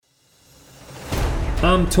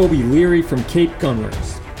I'm Toby Leary from Cape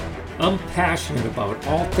Gunworks. I'm passionate about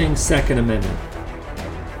all things Second Amendment.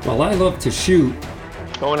 While I love to shoot,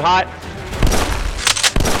 going hot.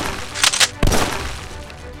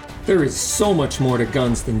 There is so much more to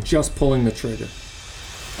guns than just pulling the trigger.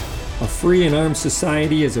 A free and armed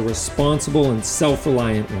society is a responsible and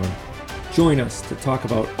self-reliant one. Join us to talk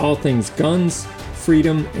about all things guns,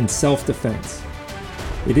 freedom, and self-defense.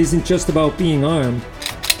 It isn't just about being armed.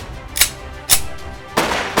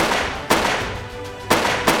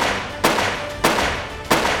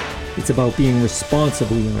 It's about being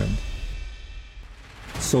responsibly armed.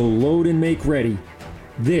 So load and make ready.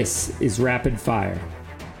 This is Rapid Fire.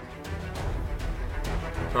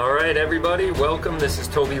 All right, everybody, welcome. This is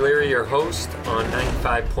Toby Leary, your host on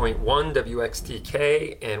 95.1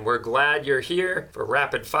 WXTK, and we're glad you're here for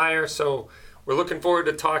Rapid Fire. So we're looking forward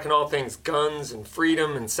to talking all things guns and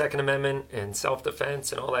freedom and Second Amendment and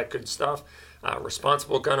self-defense and all that good stuff.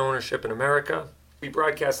 Responsible gun ownership in America. We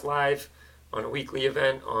broadcast live on a weekly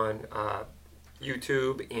event on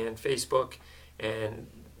YouTube and Facebook, and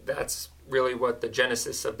that's really what the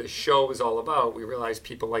genesis of this show is all about. We realize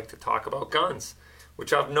people like to talk about guns,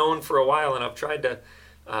 which I've known for a while, and I've tried to,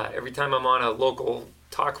 every time I'm on a local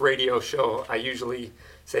talk radio show, I usually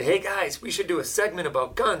say, hey guys, we should do a segment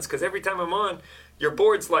about guns, because every time I'm on, your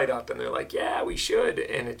boards light up, and they're like, yeah, we should,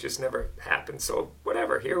 and it just never happens. So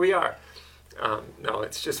whatever, here we are. No,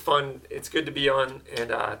 it's just fun. It's good to be on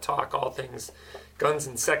and talk all things guns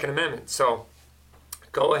and Second Amendment. So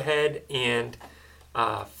go ahead and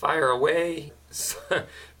fire away.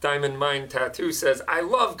 Diamond Mine Tattoo says, I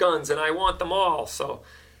love guns and I want them all. So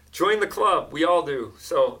join the club. We all do.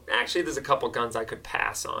 So actually there's a couple guns I could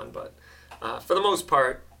pass on, but for the most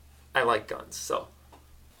part, I like guns. So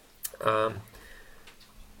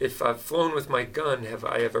if I've flown with my gun, have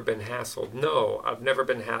I ever been hassled? No, I've never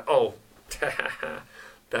been Oh,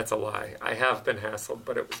 that's a lie. I have been hassled,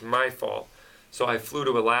 but it was my fault. So I flew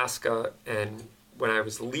to Alaska, and when I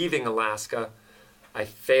was leaving Alaska, I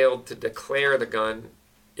failed to declare the gun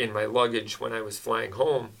in my luggage when I was flying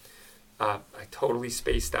home. I totally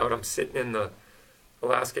spaced out. I'm sitting in the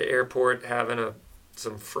Alaska airport having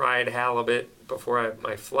some fried halibut before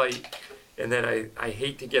my flight, and then I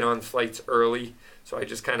hate to get on flights early, so I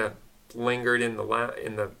just kind of lingered in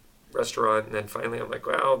the restaurant, and then finally I'm like,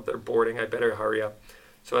 well, they're boarding, I better hurry up.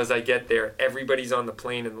 So as I get there, everybody's on the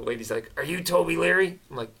plane, and the lady's like, are you Toby Leary?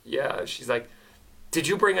 I'm like, yeah. She's like, did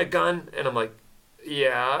you bring a gun? And I'm like,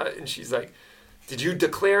 yeah. And she's like, did you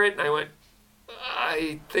declare it? And I went,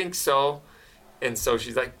 I think so. And so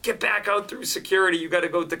she's like, get back out through security, you got to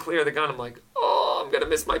go declare the gun. I'm like, oh, I'm gonna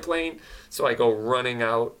miss my plane. So I go running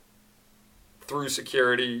out through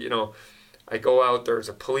security, I go out, there's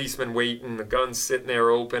a policeman waiting, the gun's sitting there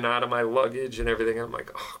open out of my luggage and everything. I'm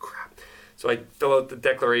like, oh, crap. So I fill out the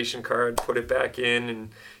declaration card, put it back in, and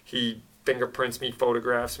he fingerprints me,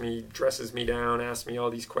 photographs me, dresses me down, asks me all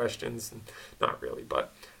these questions. And not really,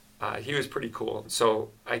 but he was pretty cool. So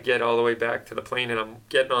I get all the way back to the plane, and I'm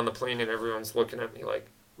getting on the plane, and everyone's looking at me like,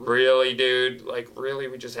 really, dude? Like, really?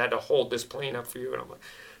 We just had to hold this plane up for you? And I'm like,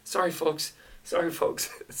 sorry, folks. Sorry, folks.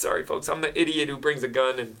 I'm the idiot who brings a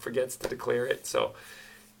gun and forgets to declare it. So,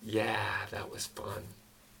 yeah, that was fun.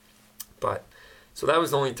 But, so that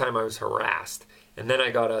was the only time I was harassed. And then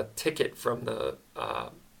I got a ticket from the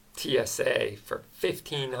TSA for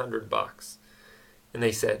 $1,500. And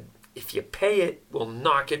they said, if you pay it, we'll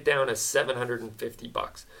knock it down to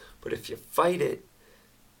 $750. But if you fight it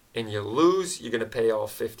and you lose, you're going to pay all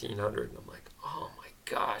 $1,500. And I'm like, oh my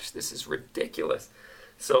gosh, this is ridiculous.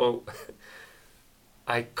 So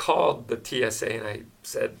I called the TSA and I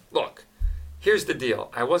said, look, here's the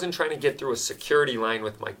deal. I wasn't trying to get through a security line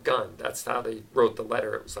with my gun. That's how they wrote the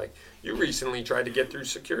letter. It was like, you recently tried to get through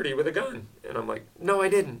security with a gun. And I'm like, no, I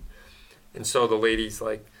didn't. And so the lady's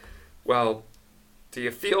like, well, do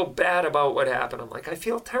you feel bad about what happened? I'm like, I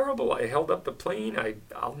feel terrible. I held up the plane.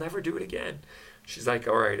 I'll never do it again. She's like,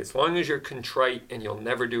 all right, as long as you're contrite and you'll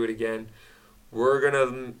never do it again, we're going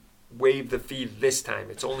to waive the fee this time.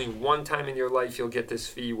 It's only one time in your life you'll get this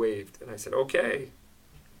fee waived. And I said, okay,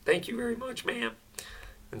 thank you very much, ma'am.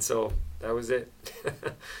 And so that was it.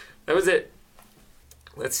 That was it.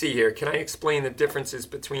 Let's see here. Can I explain the differences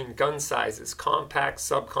between gun sizes, compact,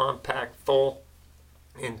 subcompact, full,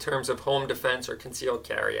 in terms of home defense or concealed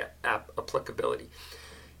carry applicability?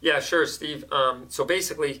 Yeah, sure, Steve. So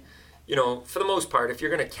basically, for the most part, if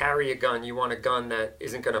you're going to carry a gun, you want a gun that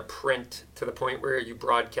isn't going to print to the point where you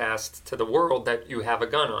broadcast to the world that you have a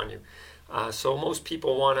gun on you. So most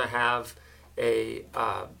people want to have a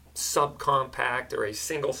subcompact or a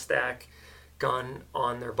single stack gun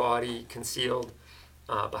on their body, concealed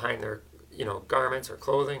behind their garments or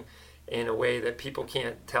clothing in a way that people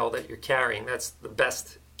can't tell that you're carrying. That's the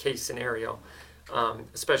best case scenario,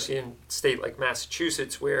 especially in a state like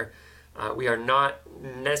Massachusetts, where we are not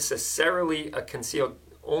necessarily a concealed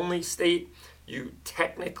only state. You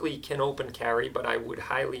technically can open carry, but I would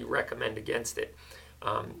highly recommend against it.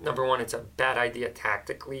 Number one, it's a bad idea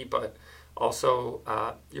tactically, but also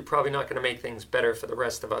you're probably not going to make things better for the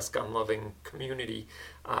rest of us gun-loving community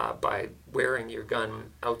by wearing your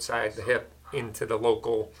gun outside the hip into the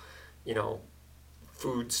local,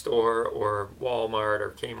 food store or Walmart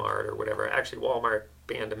or Kmart or whatever. Actually, Walmart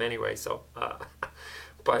banned them anyway, so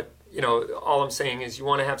but all I'm saying is you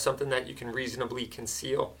want to have something that you can reasonably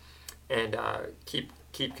conceal and keep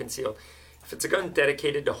concealed. If it's a gun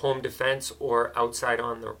dedicated to home defense or outside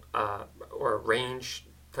on the or range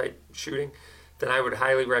type shooting, then I would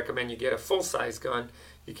highly recommend you get a full-size gun.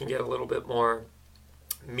 You can get a little bit more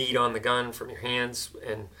meat on the gun from your hands,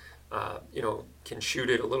 and can shoot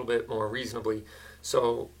it a little bit more reasonably.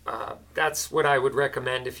 So that's what I would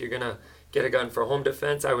recommend if you're gonna get a gun for home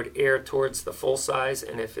defense. I would err towards the full size,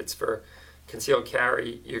 and if it's for concealed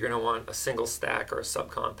carry, you're going to want a single stack or a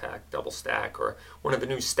subcompact double stack or one of the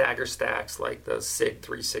new stagger stacks like the SIG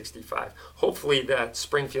 365. Hopefully that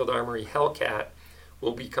Springfield Armory Hellcat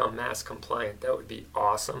will become mass compliant. That would be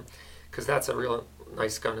awesome, because that's a real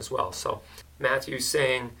nice gun as well. So Matthew's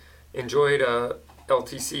saying, enjoyed a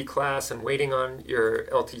LTC class and waiting on your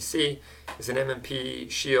LTC. Is an M&P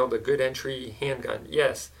Shield a good entry handgun?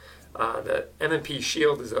 Yes. The M&P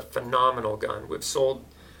Shield is a phenomenal gun. We've sold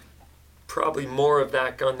probably more of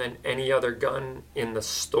that gun than any other gun in the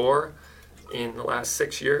store in the last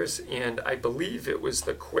 6 years, and I believe it was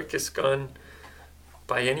the quickest gun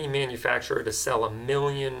by any manufacturer to sell 1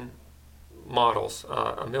 million models,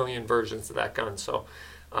 1 million versions of that gun. So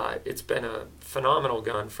it's been a phenomenal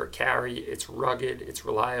gun for carry. It's rugged, it's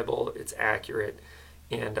reliable, it's accurate,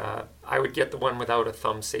 and I would get the one without a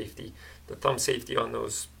thumb safety. The thumb safety on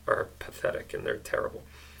those are pathetic and they're terrible.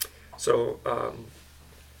 So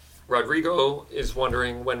Rodrigo is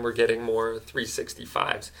wondering when we're getting more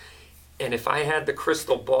 365s. And if I had the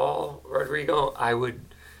crystal ball, Rodrigo, I would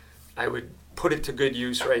put it to good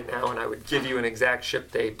use right now, and I would give you an exact ship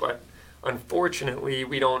date. But unfortunately,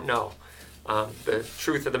 we don't know. The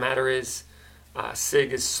truth of the matter is,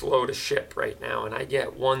 SIG is slow to ship right now, and I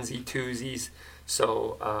get onesie twosies,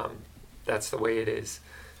 so that's the way it is.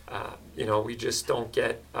 We just don't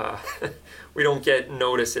get we don't get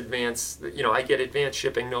notice advance. I get advance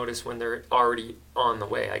shipping notice when they're already on the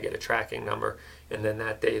way. I get a tracking number, and then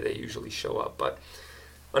that day they usually show up. But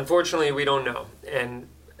unfortunately, we don't know, and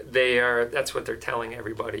that's what they're telling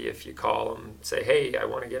everybody. If you call them, say, hey, I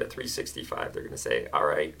want to get a 365, they're going to say, all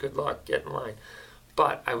right, good luck, get in line.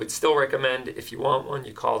 But I would still recommend, if you want one,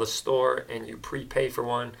 you call the store and you prepay for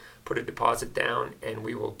one, put a deposit down, and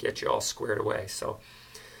we will get you all squared away. So,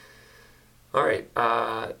 all right.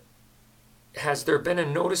 Has there been a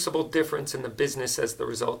noticeable difference in the business as the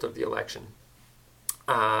result of the election?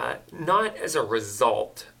 Not as a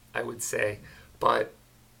result, I would say, but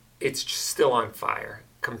it's still on fire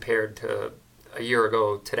compared to a year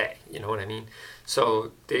ago today. You know what I mean?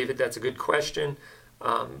 So, David, that's a good question.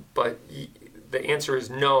 But the answer is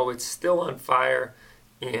no, it's still on fire,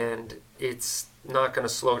 and it's not going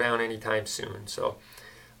to slow down anytime soon. So,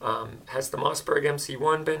 has the Mossberg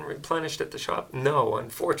MC1 been replenished at the shop? No,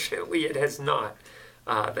 unfortunately, it has not.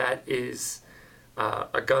 That is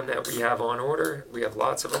a gun that we have on order. We have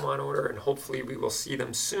lots of them on order, and hopefully we will see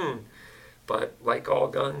them soon. But like all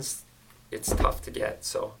guns, it's tough to get.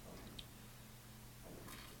 So,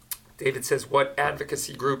 David says, what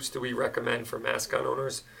advocacy groups do we recommend for mass gun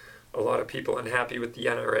owners? A lot of people unhappy with the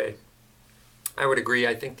NRA. I would agree.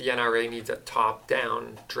 I think the NRA needs a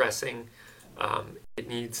top-down dressing. It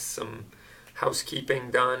needs some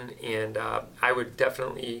housekeeping done, and I would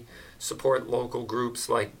definitely support local groups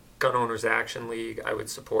like Gun Owners Action League. I would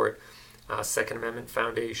support Second Amendment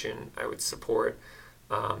Foundation. I would support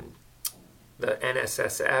the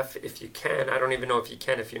NSSF if you can. I don't even know if you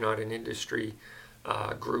can if you're not an industry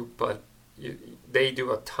group, but they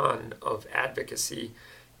do a ton of advocacy,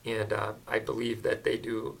 and I believe that they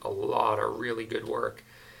do a lot of really good work.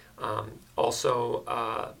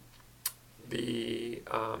 Also, the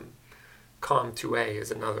Com2A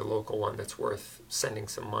is another local one that's worth sending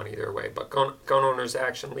some money their way. But Gun Owners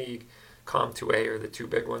Action League, Com2A are the two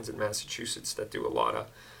big ones in Massachusetts that do a lot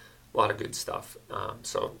of good stuff.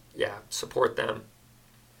 So yeah, support them.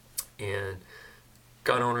 And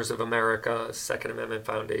Gun Owners of America, Second Amendment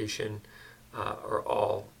Foundation are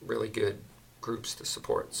all really good groups to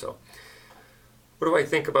support. So What do I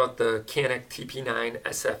think about the Canik TP9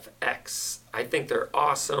 SFX? I think they're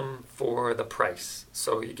awesome for the price.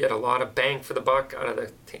 So you get a lot of bang for the buck out of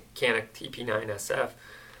the Canik TP9 SF,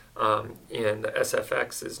 and the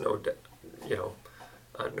SFX is no doubt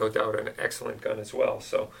an excellent gun as well.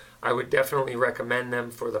 So I would definitely recommend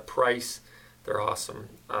them for the price. They're awesome.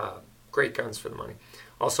 Great guns for the money.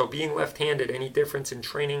 Also, being left-handed, any difference in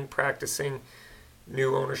training, practicing,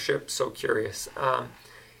 new ownership? So curious.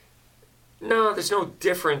 No, there's no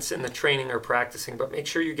difference in the training or practicing, but make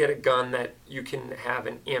sure you get a gun that you can have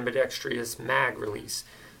an ambidextrous mag release.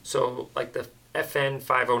 So like the FN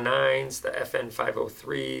 509s, the FN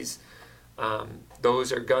 503s,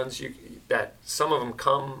 those are guns that some of them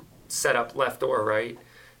come set up left or right,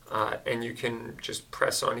 and you can just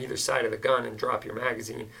press on either side of the gun and drop your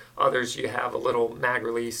magazine. Others, you have a little mag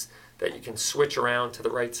release that you can switch around to the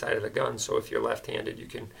right side of the gun. So if you're left-handed, you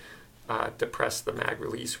can depress the mag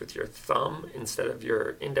release with your thumb instead of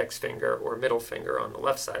your index finger or middle finger on the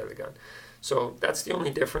left side of the gun. So that's the only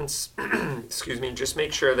difference. Excuse me. Just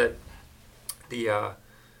make sure that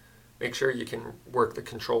make sure you can work the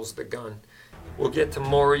controls of the gun. We'll get to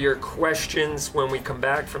more of your questions when we come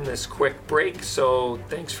back from this quick break. So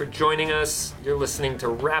thanks for joining us. You're listening to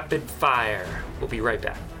Rapid Fire. We'll be right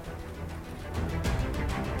back.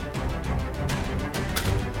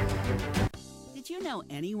 Did you know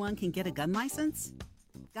anyone can get a gun license?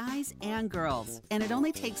 Guys and girls, and it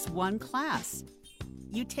only takes one class.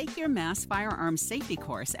 You take your mass firearms safety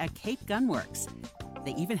course at Cape Gun Works.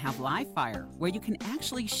 They even have live fire, where you can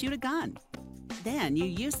actually shoot a gun. Then you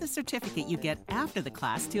use the certificate you get after the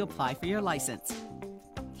class to apply for your license.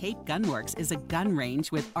 Cape Gun Works is a gun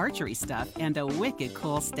range with archery stuff and a wicked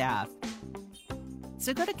cool staff.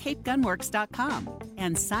 So go to capegunworks.com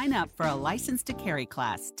and sign up for a license to carry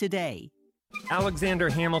class today. Alexander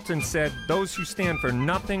Hamilton said, "Those who stand for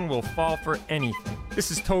nothing will fall for anything."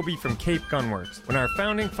 This is Toby from Cape Gunworks. When our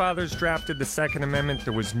founding fathers drafted the Second Amendment,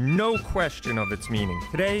 there was no question of its meaning.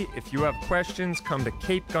 Today, if you have questions, come to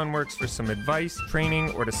Cape Gunworks for some advice,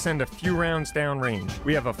 training, or to send a few rounds downrange.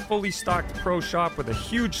 We have a fully stocked pro shop with a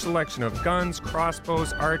huge selection of guns,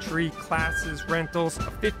 crossbows, archery, classes, rentals,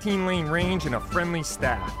 a 15-lane range, and a friendly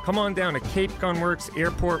staff. Come on down to Cape Gunworks,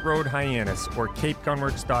 Airport Road, Hyannis, or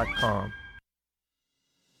capegunworks.com.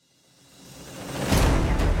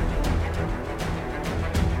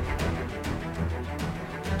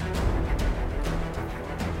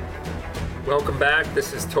 Welcome back.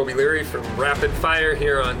 This is Toby Leary from Rapid Fire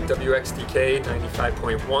here on WXTK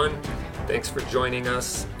 95.1. Thanks for joining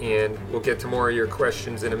us, and we'll get to more of your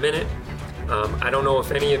questions in a minute. I don't know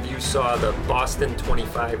if any of you saw the Boston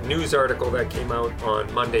 25 news article that came out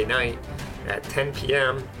on Monday night at 10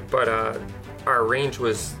 p.m., but our range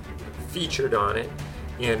was featured on it.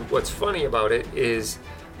 And what's funny about it is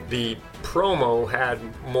the promo had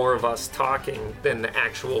more of us talking than the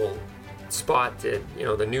actual spot did,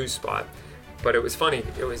 the news spot. But it was funny.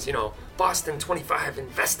 It was, Boston 25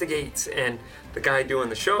 investigates, and the guy doing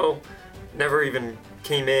the show never even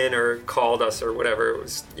came in or called us or whatever. It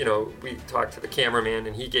was, we talked to the cameraman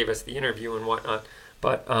and he gave us the interview and whatnot.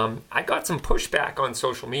 But I got some pushback on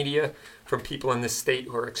social media from people in this state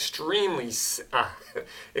who are extremely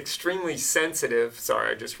sensitive.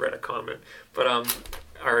 Sorry, I just read a comment. But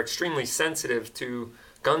are extremely sensitive to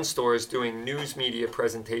gun stores doing news media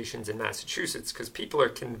presentations in Massachusetts, because people are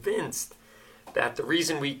convinced that the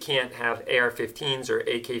reason we can't have AR-15s or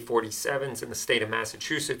AK-47s in the state of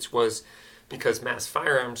Massachusetts was because Mass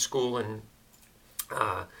Firearms School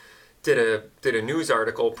did a news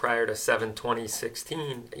article prior to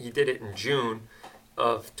 7/2016. He did it in June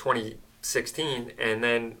of 2016, and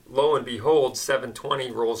then lo and behold, 7/20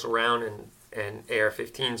 rolls around and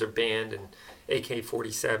AR-15s are banned and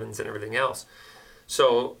AK-47s and everything else.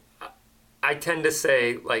 So I tend to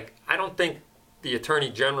say, I don't think the Attorney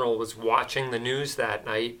General was watching the news that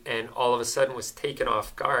night and all of a sudden was taken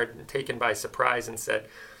off guard and taken by surprise and said,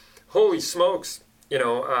 "Holy smokes,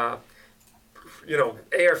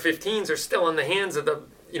 AR-15s are still in the hands of the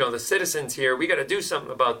citizens here. We got to do something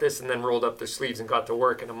about this," and then rolled up their sleeves and got to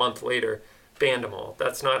work, and a month later banned them all.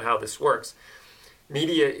 That's not how this works.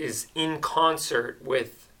 Media is in concert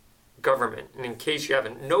with government, and in case you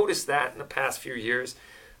haven't noticed that in the past few years,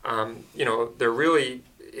 they're really,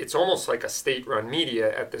 it's almost like a state-run media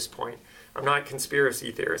at this point. I'm not a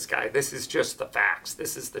conspiracy theorist guy. This is just the facts.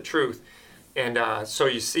 This is the truth. And so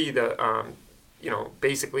you see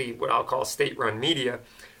basically what I'll call state-run media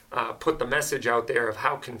put the message out there of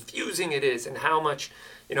how confusing it is and how much,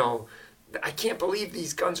 I can't believe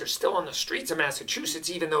these guns are still on the streets of Massachusetts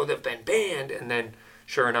even though they've been banned. And then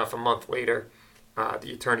sure enough, a month later,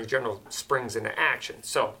 the Attorney General springs into action.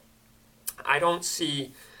 So I don't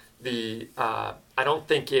see I don't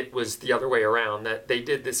think it was the other way around, that they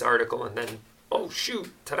did this article and then, oh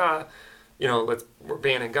shoot, ta-da, we're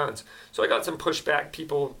banning guns. So I got some pushback,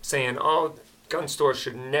 people saying, oh, gun stores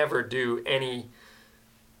should never do any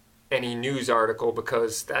news article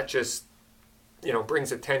because that just,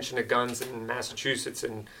 brings attention to guns in Massachusetts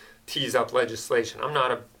and tees up legislation. I'm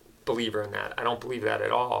not a believer in that. I don't believe that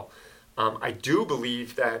at all. I do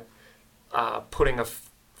believe that putting a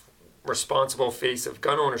responsible face of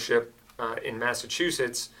gun ownership in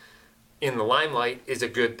Massachusetts in the limelight is a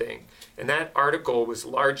good thing. And that article was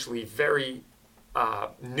largely very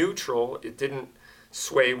neutral. It didn't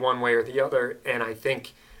sway one way or the other. And I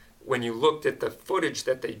think when you looked at the footage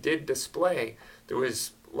that they did display, there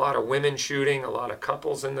was a lot of women shooting, a lot of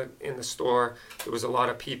couples in the store. There was a lot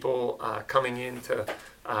of people coming in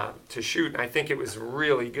to shoot. And I think it was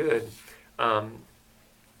really good.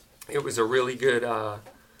 It was a really good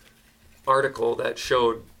article that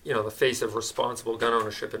showed, the face of responsible gun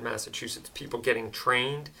ownership in Massachusetts. People getting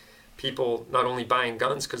trained, people not only buying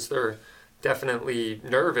guns because they're definitely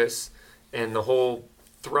nervous, and the whole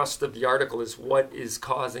thrust of the article is what is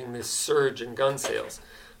causing this surge in gun sales.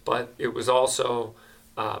 But it was also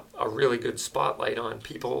a really good spotlight on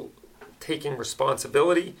people taking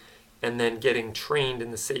responsibility and then getting trained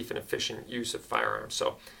in the safe and efficient use of firearms.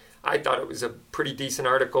 So I thought it was a pretty decent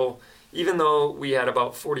article, even though we had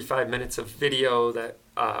about 45 minutes of video that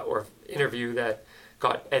or interview that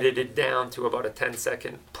got edited down to about a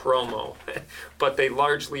 10-second promo. But they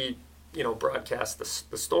largely, broadcast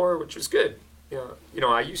the store, which was good.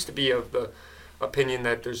 I used to be of the opinion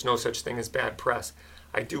that there's no such thing as bad press.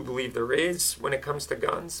 I do believe there is when it comes to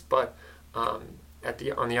guns, but on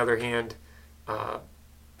the other hand,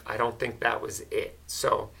 I don't think that was it.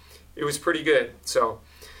 So it was pretty good. So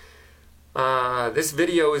this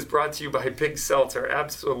video is brought to you by Big Seltzer.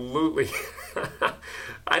 Absolutely.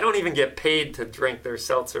 I don't even get paid to drink their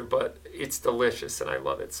seltzer, but it's delicious and I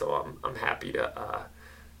love it. So I'm happy to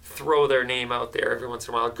throw their name out there every once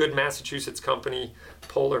in a while. A good Massachusetts company,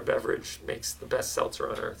 Polar Beverage, makes the best seltzer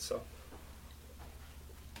on earth. So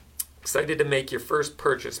excited to make your first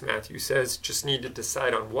purchase, Matthew says. Just need to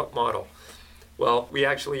decide on what model. Well, we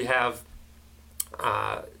actually have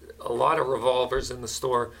a lot of revolvers in the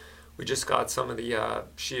store. We just got some of the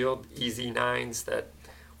Shield EZ9s that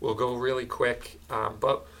will go really quick.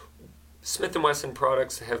 But Smith & Wesson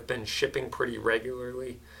products have been shipping pretty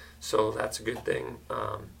regularly, so that's a good thing.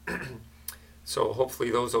 So hopefully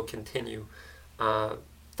those will continue.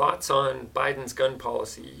 Thoughts on Biden's gun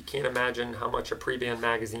policy? You can't imagine how much a pre-ban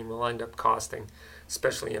magazine will end up costing,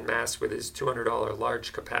 especially in Mass with his $200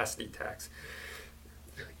 large capacity tax.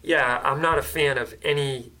 Yeah, I'm not a fan of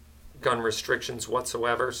any gun restrictions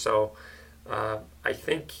whatsoever, so I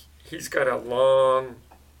think he's got a long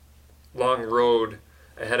road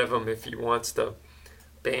ahead of him if he wants to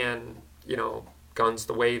ban, guns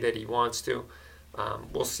the way that he wants to.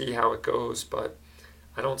 We'll see how it goes, but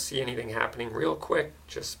I don't see anything happening real quick.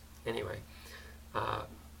 Just anyway,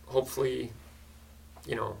 hopefully,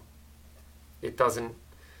 it doesn't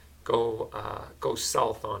go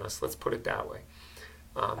south on us. Let's put it that way.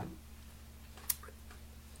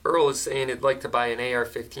 Earl is saying he'd like to buy an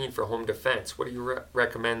AR-15 for home defense. What do you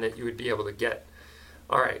recommend that you would be able to get?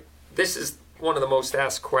 All right, this is one of the most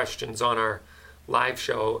asked questions on our live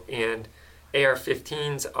show, and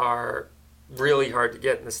AR-15s are really hard to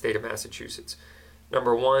get in the state of Massachusetts.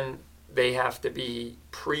 Number one, they have to be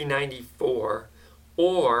pre-94,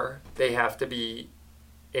 or they have to be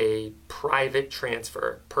a private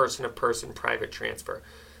transfer, person-to-person private transfer.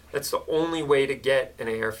 That's the only way to get an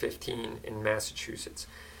AR-15 in Massachusetts.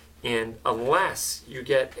 And unless you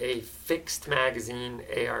get a fixed magazine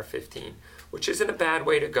AR-15, which isn't a bad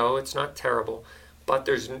way to go, it's not terrible, but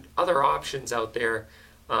there's other options out there,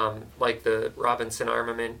 like the Robinson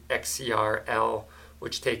Armament XCR-L,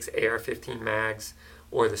 which takes AR-15 mags,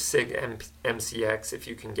 or the SIG MCX if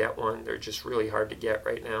you can get one. They're just really hard to get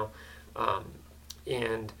right now.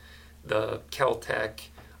 And the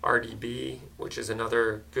Kel-Tec RDB, which is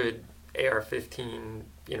another good AR-15,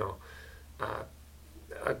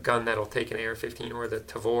 a gun that'll take an AR-15, or the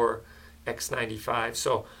Tavor X95.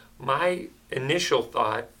 So my initial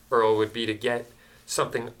thought, Earl, would be to get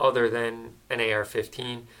something other than an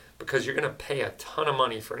AR-15, because you're going to pay a ton of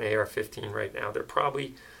money for an AR-15 right now. They're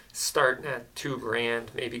probably starting at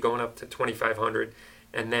 $2,000, maybe going up to $2,500,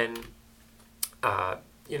 and then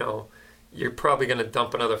you're probably going to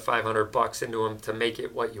dump another $500 into them to make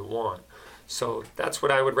it what you want. So that's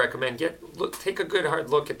what I would recommend. Take a good hard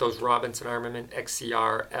look at those Robinson Armament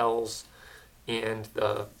XCR-Ls and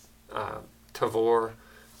the Tavor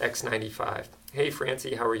X95. Hey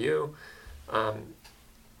Francie, how are you?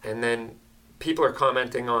 And then people are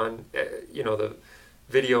commenting on, the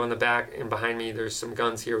video in the back and behind me. There's some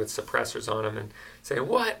guns here with suppressors on them and saying,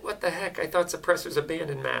 what the heck? I thought suppressors are banned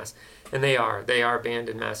in Mass. And they are banned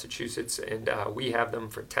in Massachusetts, and we have them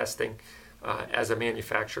for testing. As a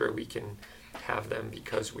manufacturer, we can have them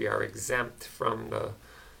because we are exempt from the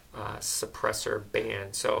suppressor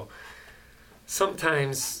ban. So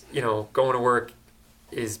sometimes, going to work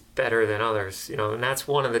is better than others, and that's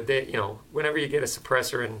one of the whenever you get a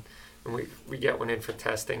suppressor and we get one in for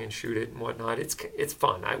testing and shoot it and whatnot, it's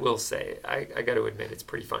fun. I will say, I got to admit, it's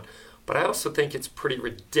pretty fun. But I also think it's pretty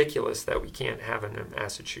ridiculous that we can't have them in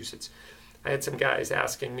Massachusetts. I had some guys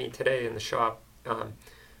asking me today in the shop,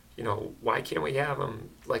 why can't we have them?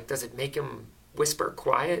 Like, does it make them whisper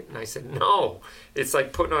quiet? And I said, no. It's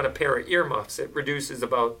like putting on a pair of earmuffs. It reduces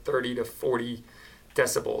about 30 to 40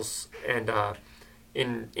 decibels, and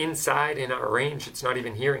inside in our range, it's not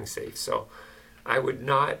even hearing safe. So I would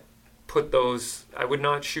not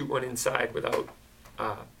shoot one inside without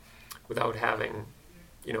having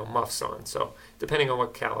muffs on. So depending on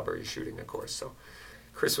what caliber you're shooting, of course. So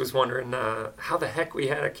Chris was wondering how the heck we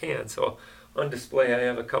had a can. So on display, I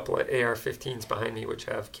have a couple of AR-15s behind me which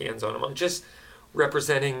have cans on them. I'm just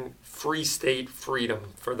representing free state freedom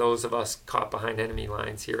for those of us caught behind enemy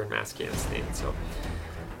lines here in Afghanistan. So,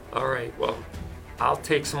 all right, well, I'll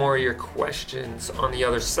take some more of your questions on the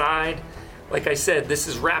other side. Like I said, this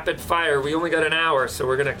is rapid fire. We only got an hour, so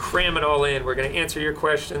we're going to cram it all in. We're going to answer your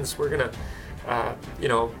questions. We're going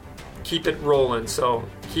to, keep it rolling. So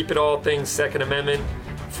keep it all things Second Amendment,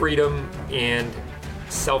 freedom, and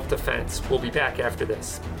self-defense. We'll be back after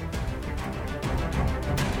this.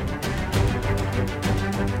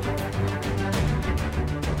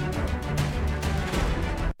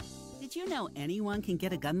 Did you know anyone can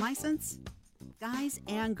get a gun license? Guys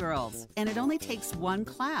and girls, and it only takes one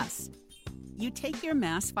class. You take your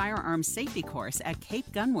Mass Firearms Safety course at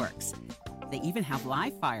Cape Gunworks. They even have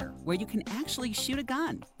live fire, where you can actually shoot a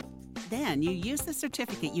gun. Then you use the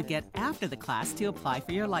certificate you get after the class to apply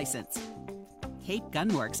for your license. Cape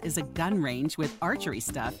Gunworks is a gun range with archery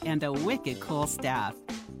stuff and a wicked cool staff.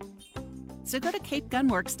 So go to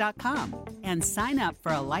capegunworks.com and sign up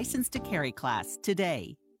for a license to carry class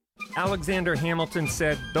today. Alexander Hamilton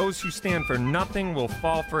said, "Those who stand for nothing will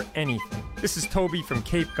fall for anything." This is Toby from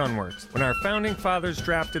Cape Gunworks. When our founding fathers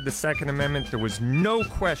drafted the Second Amendment, there was no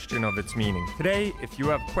question of its meaning. Today, if you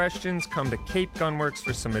have questions, come to Cape Gunworks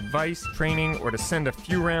for some advice, training, or to send a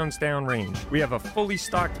few rounds downrange. We have a fully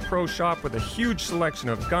stocked pro shop with a huge selection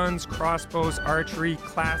of guns, crossbows, archery,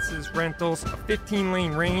 classes, rentals, a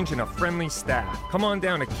 15-lane range, and a friendly staff. Come on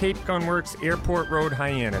down to Cape Gunworks, Airport Road,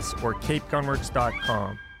 Hyannis, or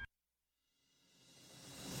capegunworks.com.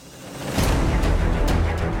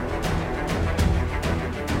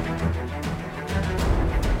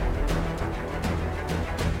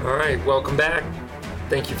 All right, welcome back.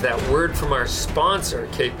 Thank you for that word from our sponsor,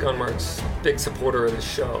 Cape Gunworks, big supporter of the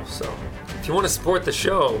show. So if you want to support the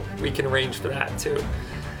show, we can arrange for that too.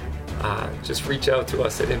 Just reach out to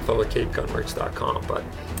us at info@capegunworks.com. But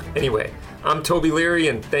anyway, I'm Toby Leary,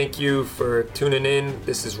 and thank you for tuning in.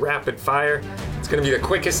 This is Rapid Fire. It's going to be the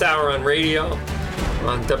quickest hour on radio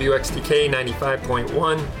on WXTK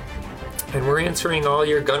 95.1, and we're answering all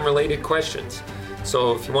your gun-related questions.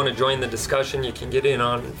 So if you want to join the discussion, you can get in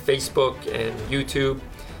on Facebook and YouTube.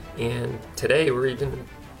 And today we're even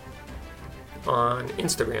on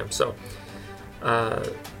Instagram. So,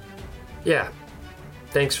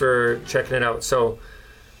 thanks for checking it out. So,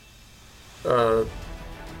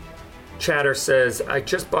 Chatter says, I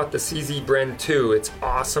just bought the CZ Bren 2. It's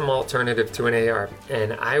awesome alternative to an AR.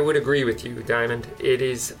 And I would agree with you, Diamond. It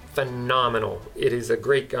is phenomenal. It is a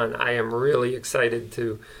great gun. I am really excited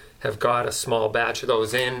to have got a small batch of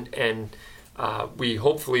those in, and we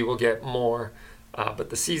hopefully will get more.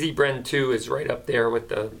 But the CZ Bren 2 is right up there with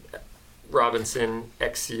the Robinson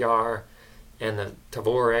XCR and the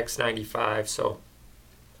Tavor X95. So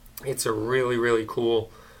it's a really, really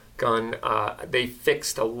cool gun. They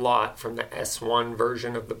fixed a lot from the S1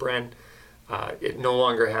 version of the Bren. It no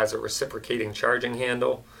longer has a reciprocating charging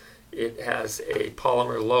handle. It has a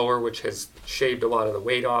polymer lower, which has shaved a lot of the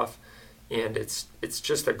weight off. And it's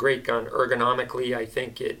just a great gun. Ergonomically, I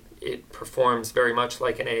think it performs very much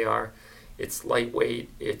like an AR. It's lightweight.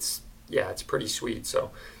 It's pretty sweet.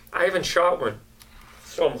 So I haven't shot one.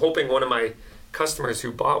 So I'm hoping one of my customers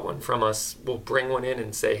who bought one from us will bring one in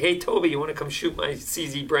and say, hey, Toby, you want to come shoot my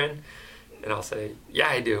CZ Bren? And I'll say, yeah,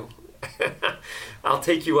 I do. I'll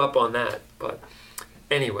take you up on that. But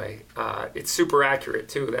anyway, it's super accurate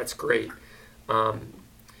too. That's great.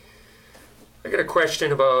 I got a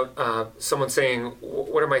question about someone saying,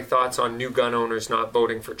 what are my thoughts on new gun owners not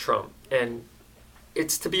voting for Trump? And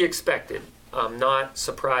it's to be expected. I'm not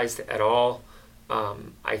surprised at all.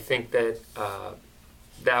 I think that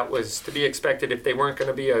that was to be expected. If they weren't going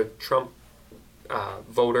to be a Trump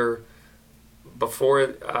voter before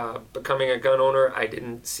becoming a gun owner, I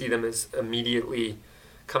didn't see them as immediately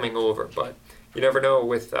coming over. But you never know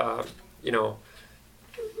with,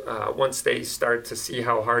 once they start to see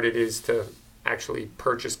how hard it is to actually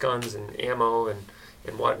purchase guns and ammo and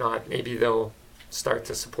whatnot, maybe they'll start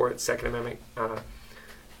to support Second Amendment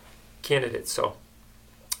candidates. So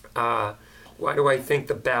why do I think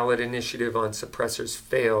the ballot initiative on suppressors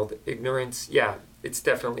failed? Ignorance? Yeah, it's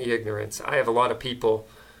definitely ignorance. I have a lot of people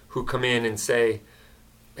who come in and say,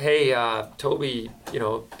 hey, Toby,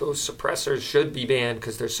 those suppressors should be banned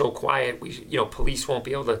because they're so quiet. Police won't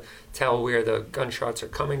be able to tell where the gunshots are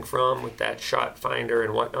coming from with that shot finder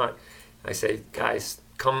and whatnot. I say, guys,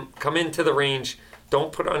 come into the range.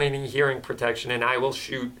 Don't put on any hearing protection, and I will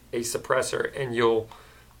shoot a suppressor, and you'll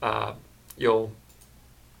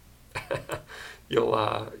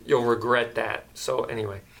regret that. So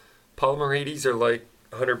anyway, polymer 80s are like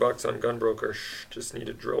 $100 on Gunbroker. Just need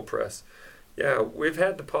a drill press. Yeah, we've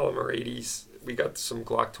had the polymer 80s. We got some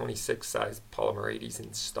Glock 26 size polymer 80s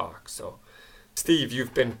in stock. So, Steve,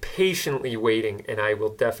 you've been patiently waiting, and I will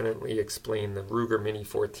definitely explain the Ruger Mini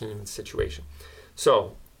 14 situation.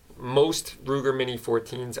 So, most Ruger Mini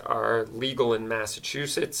 14s are legal in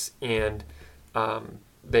Massachusetts, and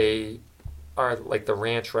they are like the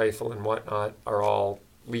ranch rifle and whatnot are all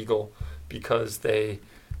legal because they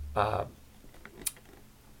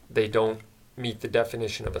don't meet the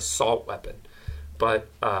definition of assault weapon. But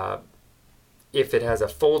if it has a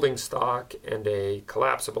folding stock and a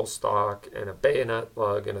collapsible stock and a bayonet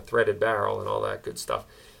lug and a threaded barrel and all that good stuff,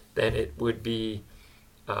 then it would be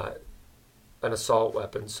an assault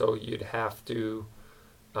weapon. So you'd have to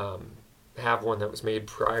have one that was made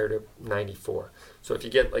prior to 94. So if you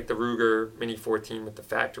get like the Ruger Mini 14 with the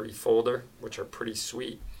factory folder, which are pretty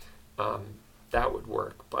sweet, that would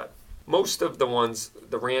work. But most of the ones,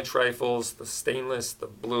 the ranch rifles, the stainless, the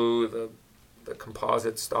blue, the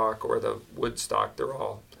composite stock or the wood stock, they're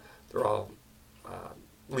all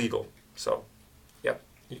legal. So, yep,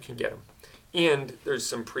 you can get them. And there's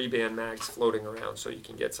some pre-ban mags floating around, so you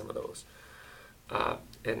can get some of those.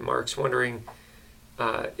 And Mark's wondering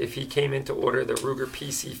if he came in to order the Ruger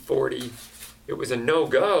PC40, it was a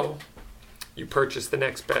no-go. You purchased the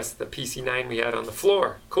next best, the PC9 we had on the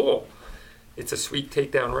floor. Cool. It's a sweet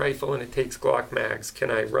takedown rifle and it takes Glock mags.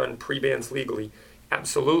 Can I run pre-bans legally?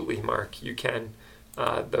 Absolutely, Mark, you can.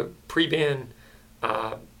 The pre-ban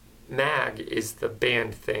mag is the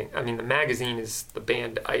banned thing. I mean, the magazine is the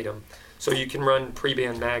banned item. So you can run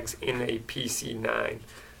pre-ban mags in a PC9.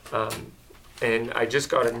 And I just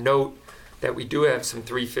got a note that we do have some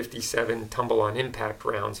 357 tumble-on impact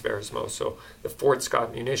rounds, Verismo. So the Fort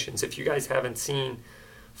Scott munitions. If you guys haven't seen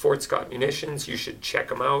Fort Scott munitions, you should check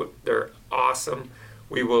them out. They're awesome.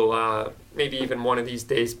 We will maybe even one of these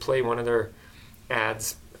days play one of their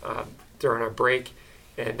ads during our break,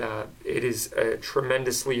 and it is a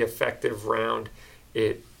tremendously effective round.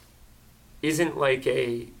 It isn't like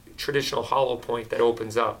a traditional hollow point that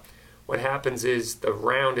opens up. What happens is the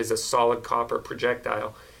round is a solid copper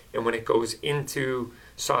projectile, and when it goes into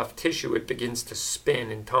soft tissue, it begins to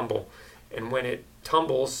spin and tumble. And when it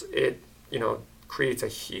tumbles, it creates a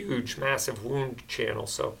huge, massive wound channel.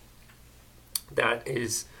 So that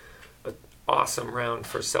is an awesome round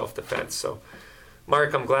for self-defense. So,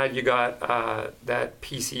 Mark, I'm glad you got that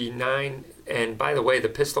PC9. And by the way, the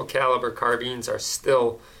pistol caliber carbines are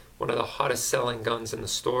still one of the hottest selling guns in the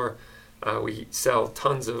store. We sell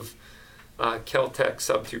tons of Kel-Tec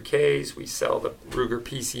Sub 2Ks. We sell the Ruger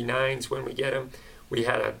PC9s when we get them. We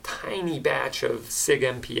had a tiny batch of SIG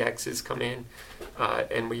MPXs come in,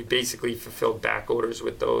 and we basically fulfilled back orders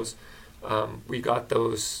with those. We got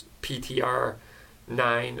those PTR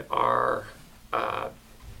 9R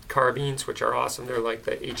carbines, which are awesome. They're like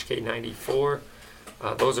the HK94.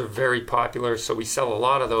 Those are very popular, so we sell a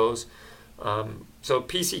lot of those. So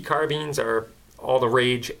PC carbines are all the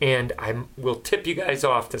rage, and I will tip you guys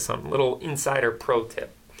off to some little insider pro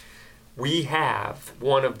tip. We have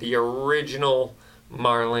one of the original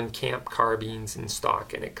Marlin Camp carbines in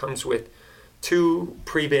stock, and it comes with 2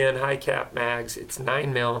 pre-ban high cap mags. It's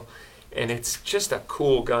 9mm, and it's just a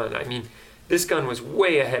cool gun. I mean, this gun was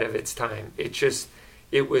way ahead of its time. It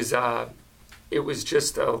was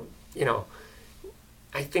just a,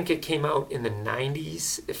 I think it came out in the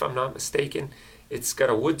 90s, if I'm not mistaken. It's got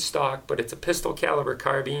a wood stock, but it's a pistol caliber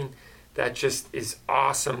carbine that just is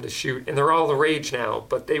awesome to shoot. And they're all the rage now,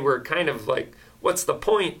 but they were kind of like, what's the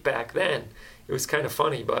point back then? It was kind of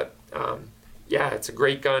funny, but yeah, it's a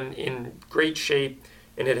great gun in great shape,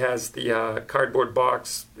 and it has the cardboard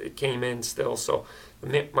box it came in still. So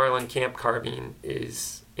the Marlin Camp carbine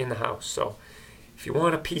is in the house. So if you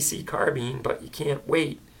want a PC carbine, but you can't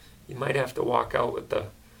wait, you might have to walk out with the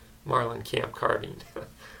Marlin Camp carbine.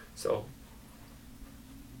 So,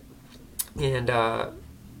 and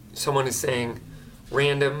someone is saying,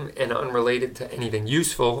 random and unrelated to anything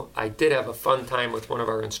useful, I did have a fun time with one of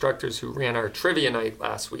our instructors who ran our trivia night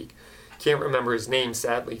last week. Can't remember his name,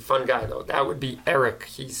 sadly. Fun guy, though. That would be Eric.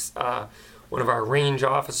 He's one of our range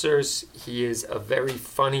officers. He is a very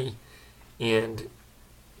funny, and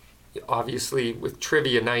obviously with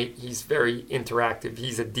trivia night, he's very interactive.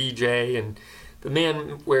 He's a DJ, and the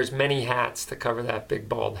man wears many hats to cover that big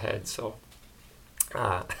bald head. So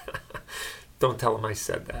don't tell him I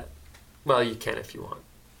said that. Well, you can if you want.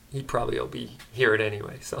 He probably will hear it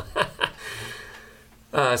anyway. So,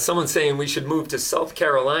 someone's saying we should move to South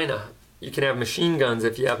Carolina. You can have machine guns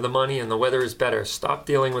if you have the money and the weather is better. Stop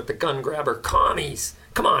dealing with the gun grabber commies.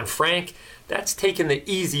 Come on, Frank. That's taking the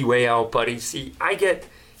easy way out, buddy. See, I get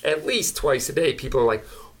at least twice a day people are like,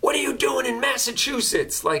 what are you doing in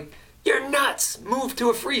Massachusetts? Like, you're nuts. Move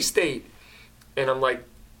to a free state. And I'm like,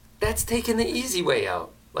 that's taking the easy way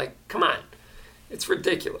out. Like, come on. It's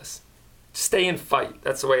ridiculous. Stay and fight.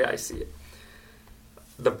 That's the way I see it.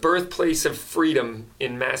 The birthplace of freedom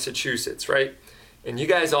in Massachusetts, right? And you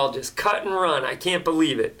guys all just cut and run. I can't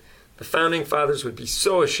believe it. The founding fathers would be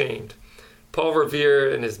so ashamed. Paul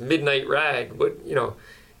Revere and his midnight rag would,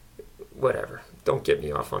 whatever. Don't get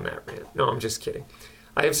me off on that rant. No, I'm just kidding.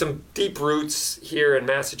 I have some deep roots here in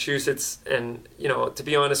Massachusetts, and, to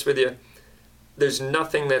be honest with you, there's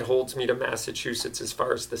nothing that holds me to Massachusetts as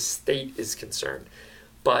far as the state is concerned.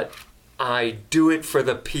 But I do it for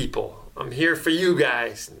the people. I'm here for you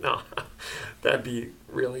guys. No, that'd be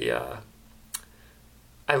really,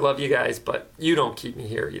 I love you guys, but you don't keep me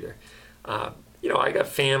here either. I got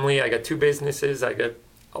family, I got 2 businesses, I got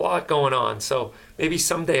a lot going on. So maybe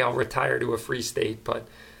someday I'll retire to a free state, but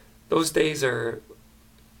those days are,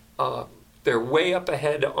 they're way up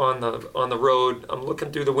ahead on the road. I'm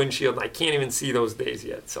looking through the windshield and I can't even see those days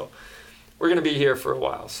yet. So we're going to be here for a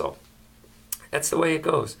while. So that's the way it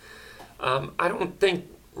goes. I don't think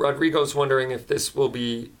Rodrigo's wondering if this will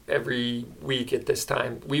be every week at this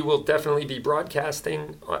time. We will definitely be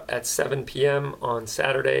broadcasting at 7 p.m. on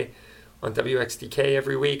Saturday on WXDK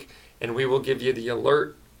every week, and we will give you the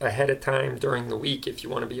alert ahead of time during the week if you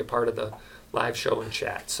want to be a part of the live show and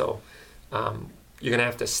chat. So you're going to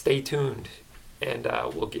have to stay tuned, and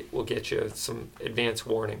we'll get you some advance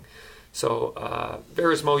warning. So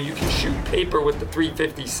Verismo, you can shoot paper with the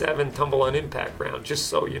 357 tumble on impact round, just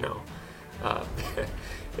so you know.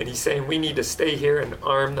 And he's saying we need to stay here and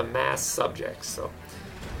arm the mass subjects. So,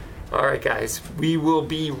 all right, guys, we will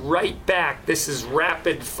be right back. This is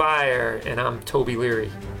Rapid Fire, and I'm Toby Leary.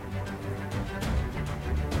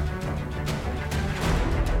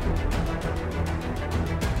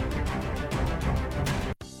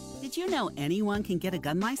 Did you know anyone can get a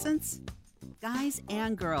gun license? Guys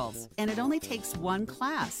and girls, and it only takes one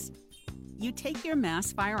class. You take your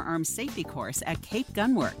mass firearms safety course at Cape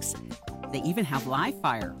Gunworks. They even have live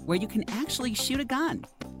fire, where you can actually shoot a gun.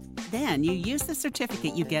 Then you use the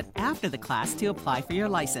certificate you get after the class to apply for your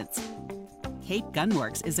license. Cape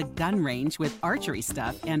Gunworks is a gun range with archery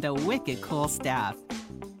stuff and a wicked cool staff.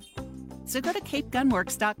 So go to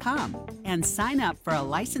capegunworks.com and sign up for a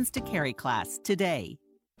license to carry class today.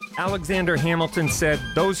 Alexander Hamilton said,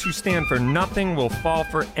 those who stand for nothing will fall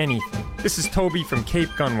for anything. This is Toby from Cape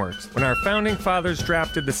Gunworks. When our founding fathers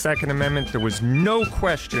drafted the Second Amendment, there was no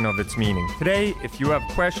question of its meaning. Today, if you have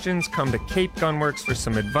questions, come to Cape Gunworks for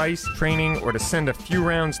some advice, training, or to send a few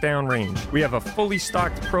rounds downrange. We have a fully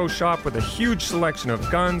stocked pro shop with a huge selection of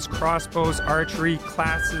guns, crossbows, archery,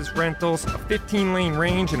 classes, rentals, a 15-lane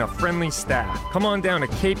range, and a friendly staff. Come on down to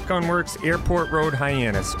Cape Gunworks, Airport Road,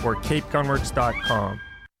 Hyannis, or capegunworks.com.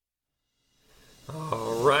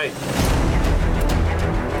 All right.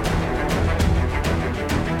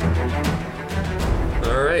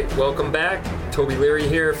 All right, welcome back. Toby Leary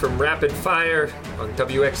here from Rapid Fire on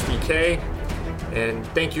WXDK. And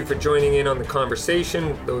thank you for joining in on the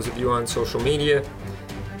conversation, those of you on social media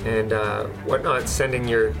and whatnot, sending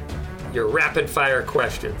your rapid fire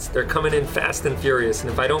questions. They're coming in fast and furious,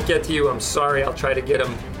 and if I don't get to you, I'm sorry. I'll try to get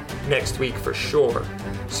them next week for sure.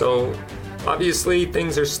 So obviously,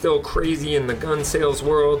 things are still crazy in the gun sales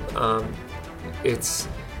world.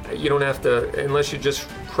 You don't have to, unless you just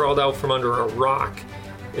crawled out from under a rock,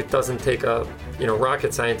 it doesn't take a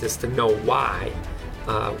rocket scientist to know why,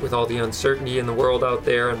 with all the uncertainty in the world out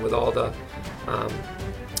there and with all the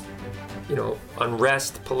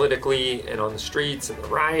unrest politically and on the streets and the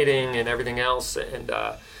rioting and everything else. And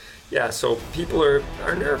so people are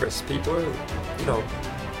nervous. People are,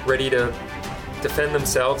 ready to defend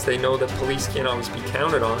themselves. They know that police can't always be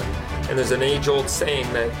counted on. And there's an age-old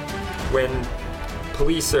saying that when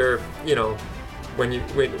police are, when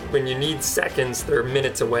you need seconds, they're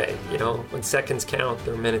minutes away. When seconds count,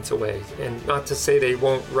 they're minutes away. And not to say they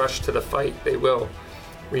won't rush to the fight, they will.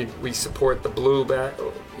 We support the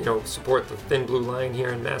support the Thin Blue Line here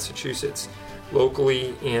in Massachusetts,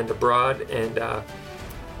 locally and abroad, and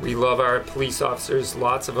we love our police officers.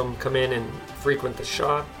 Lots of them come in and frequent the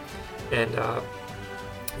shop, and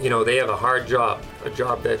they have a hard job, a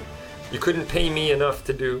job that you couldn't pay me enough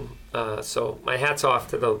to do. So my hat's off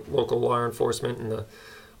to the local law enforcement and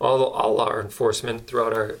all law enforcement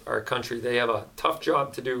throughout our country. They have a tough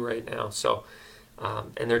job to do right now. So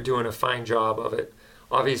and they're doing a fine job of it.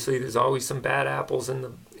 Obviously, there's always some bad apples in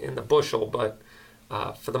the bushel, but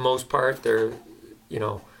for the most part, they're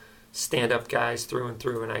stand-up guys through and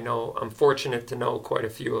through. And I'm fortunate to know quite a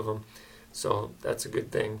few of them, so that's a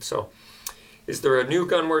good thing. So, is there a new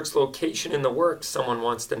Gunworks location in the works? Someone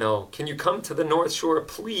wants to know. Can you come to the North Shore,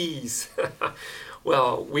 please?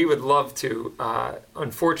 Well, we would love to.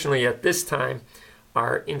 Unfortunately, at this time,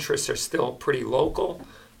 our interests are still pretty local.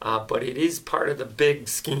 But it is part of the big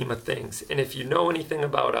scheme of things. And if you know anything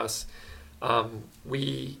about us, when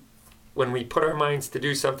we put our minds to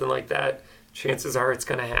do something like that, chances are it's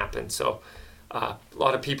going to happen. So a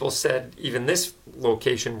lot of people said even this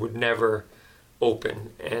location would never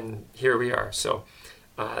open, and here we are. So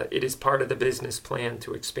it is part of the business plan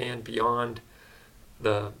to expand beyond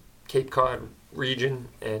the Cape Cod region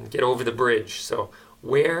and get over the bridge. So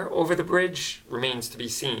where over the bridge remains to be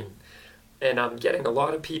seen. And I'm getting a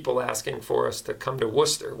lot of people asking for us to come to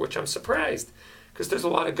Worcester, which I'm surprised, because there's a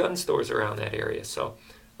lot of gun stores around that area. So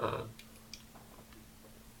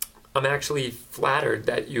I'm actually flattered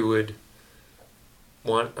that you would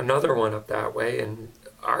want another one up that way and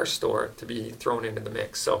our store to be thrown into the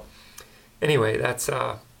mix. So anyway, that's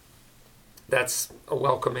a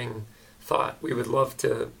welcoming thought. We would love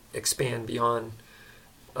to expand beyond,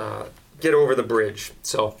 get over the bridge.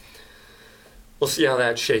 So we'll see how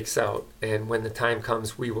that shakes out, and when the time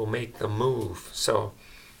comes, we will make the move. So,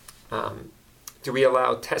 do we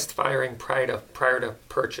allow test firing prior to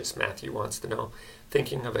purchase? Matthew wants to know.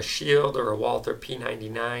 Thinking of a Shield or a Walther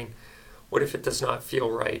P99. What if it does not feel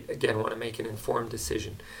right? Again, want to make an informed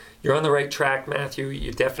decision. You're on the right track, Matthew.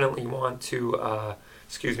 You definitely want to,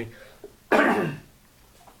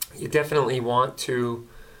 you definitely want to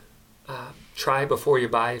try before you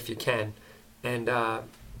buy if you can. And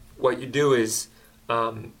what you do is,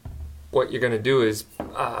 what you're going to do is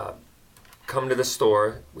come to the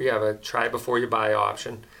store. We have a try before you buy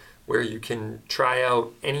option where you can try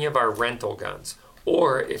out any of our rental guns.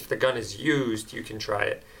 Or if the gun is used, you can try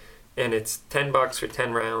it. And it's $10 for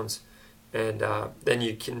 10 rounds. And then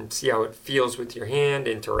you can see how it feels with your hand,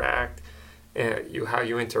 interact, how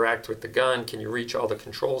you interact with the gun. Can you reach all the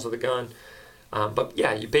controls of the gun? But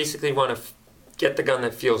yeah, you basically want to get the gun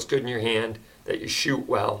that feels good in your hand, that you shoot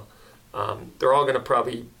well. They're all going to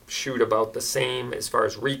probably shoot about the same as far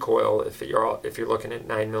as recoil if you're looking at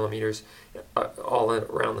 9mm, all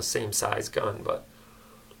around the same size gun. But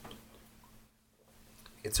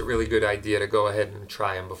it's a really good idea to go ahead and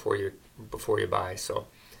try them before you buy. So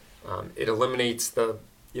it eliminates the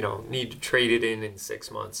need to trade it in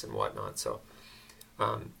 6 months and whatnot. So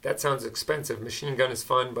that sounds expensive. Machine gun is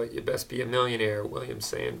fun, but you best be a millionaire.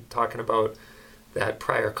 William's talking about that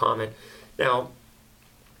prior comment. Now,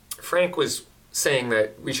 Frank was saying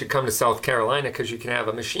that we should come to South Carolina because you can have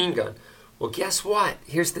a machine gun. Well, guess what?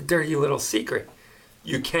 Here's the dirty little secret.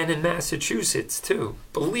 You can in Massachusetts too.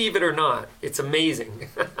 Believe it or not, it's amazing.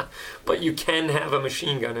 But you can have a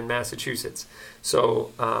machine gun in Massachusetts.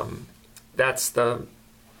 So that's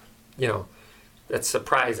that's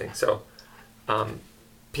surprising. So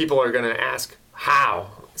people are going to ask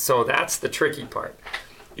how. So that's the tricky part.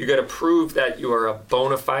 You got to prove that you are a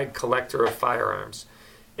bona fide collector of firearms.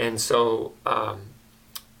 And so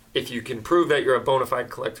if you can prove that you're a bona fide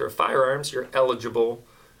collector of firearms, you're eligible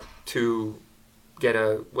to get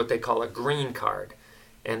what they call a green card.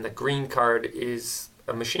 And the green card is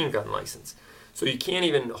a machine gun license. So you can't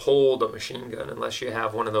even hold a machine gun unless you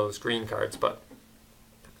have one of those green cards. But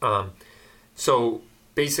so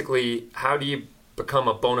basically, how do you become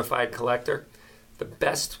a bona fide collector? The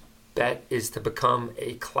best bet is to become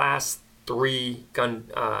a Class 3 gun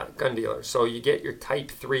dealer. So you get your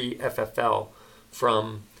Type 3 FFL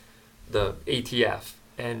from the ATF.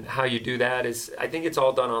 And how you do that is, I think it's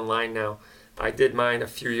all done online now. I did mine a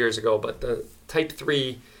few years ago, but the Type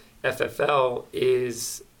 3 FFL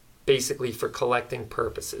is basically for collecting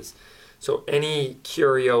purposes. So any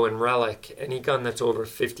curio and relic, any gun that's over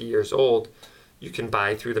 50 years old, you can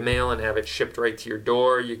buy through the mail and have it shipped right to your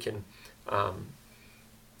door. You can,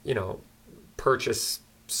 purchase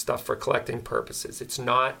stuff for collecting purposes.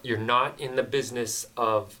 You're not in the business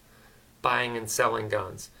of buying and selling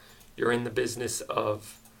guns. You're in the business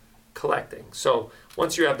of collecting. So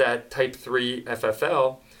once you have that Type 3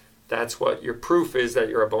 FFL, that's what your proof is that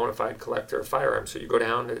you're a bona fide collector of firearms. So you go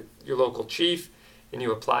down to your local chief and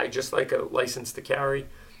you apply just like a license to carry,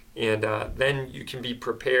 and then you can be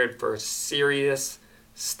prepared for serious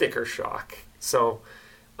sticker shock. So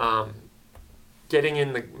getting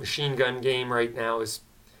in the machine gun game right now is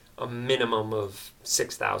a minimum of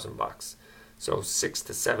 $6,000. So $6,000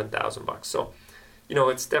 to $7,000. So,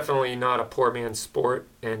 it's definitely not a poor man's sport,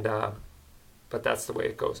 and but that's the way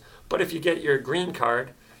it goes. But if you get your green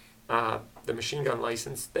card, the machine gun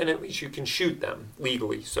license, then at least you can shoot them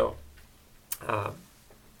legally. So,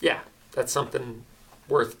 that's something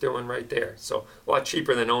worth doing right there. So a lot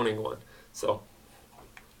cheaper than owning one. So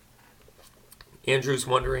Andrew's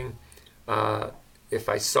wondering if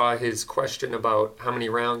I saw his question about how many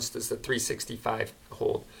rounds does the 365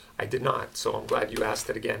 hold. I did not, so I'm glad you asked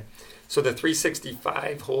it again. So the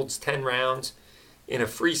 365 holds 10 rounds. In a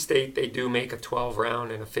free state, they do make a 12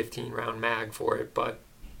 round and a 15 round mag for it, but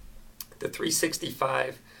the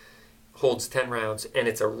 365 holds 10 rounds, and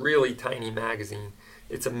it's a really tiny magazine.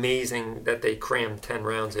 It's amazing that they crammed 10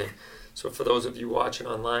 rounds in. So for those of you watching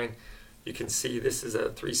online, you can see this is a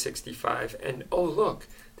 365, and oh look,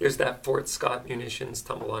 there's that Fort Scott Munitions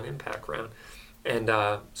tumble on impact round. And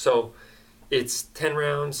so it's 10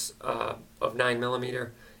 rounds of 9mm,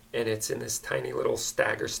 and it's in this tiny little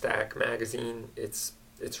Stagger Stack magazine. It's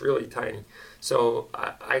really tiny. So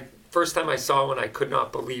I first time I saw one, I could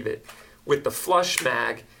not believe it. With the flush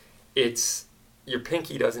mag, it's your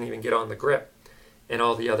pinky doesn't even get on the grip, and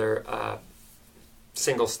all the other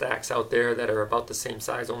single stacks out there that are about the same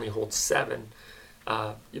size only hold 7.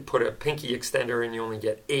 You put a pinky extender and you only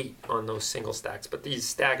get 8 on those single stacks. But these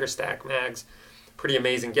Stagger Stack mags, pretty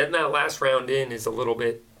amazing. Getting that last round in is a little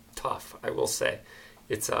bit tough, I will say.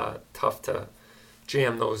 It's tough to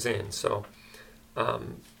jam those in. So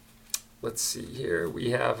let's see here.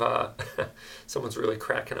 We have someone's really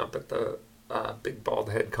cracking up at the big bald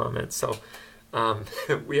head comment. So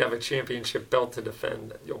we have a championship belt to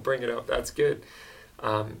defend. You'll bring it up. That's good.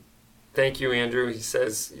 Thank you, Andrew. He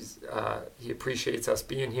says he appreciates us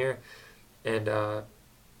being here. And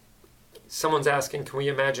someone's asking, can we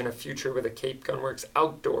imagine a future with a Cape Gunworks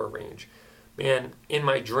outdoor range? Man, in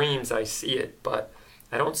my dreams I see it, but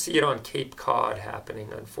I don't see it on Cape Cod happening,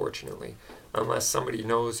 unfortunately, unless somebody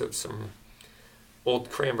knows of some old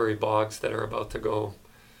cranberry bogs that are about to go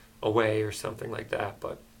away or something like that.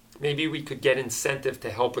 But maybe we could get incentive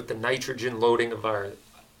to help with the nitrogen loading of our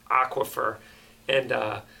aquifer and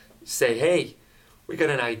say, hey, we got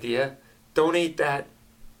an idea. Donate that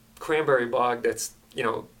cranberry bog that's,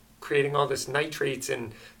 creating all this nitrates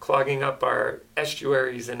and clogging up our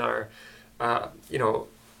estuaries and our,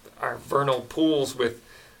 our vernal pools with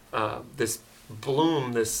this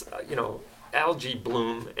bloom, this, algae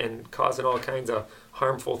bloom, and causing all kinds of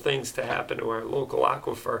harmful things to happen to our local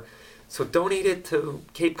aquifer. So donate it to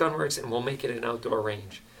Cape Gunworks and we'll make it an outdoor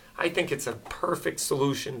range. I think it's a perfect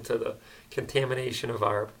solution to the contamination of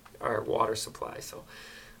our water supply. So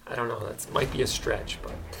I don't know, that might be a stretch,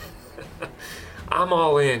 but I'm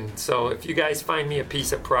all in. So if you guys find me a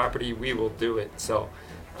piece of property, we will do it. So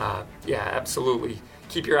yeah, absolutely.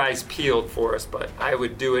 Keep your eyes peeled for us, but I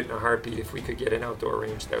would do it in a heartbeat if we could get an outdoor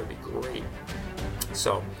range. That would be great.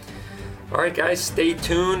 So, all right, guys, stay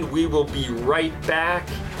tuned. We will be right back.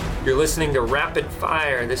 You're listening to Rapid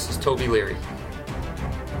Fire. This is Toby Leary.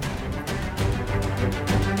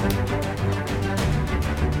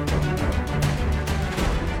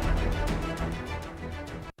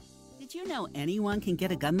 Did you know anyone can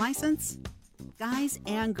get a gun license? Guys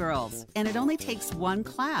and girls, and it only takes one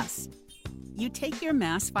class. You take your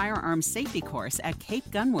mass firearms safety course at Cape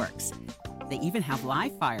Gunworks. They even have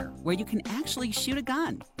live fire, where you can actually shoot a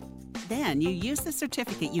gun. Then you use the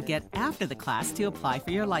certificate you get after the class to apply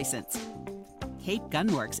for your license. Cape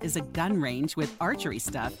Gunworks is a gun range with archery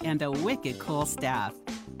stuff and a wicked cool staff.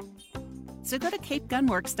 So go to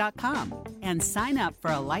capegunworks.com and sign up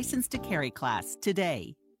for a license to carry class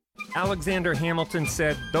today. Alexander Hamilton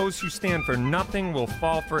said, "Those who stand for nothing will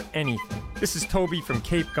fall for anything." This is Toby from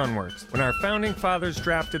Cape Gunworks. When our founding fathers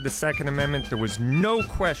drafted the Second Amendment, there was no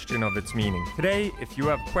question of its meaning. Today, if you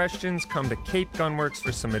have questions, come to Cape Gunworks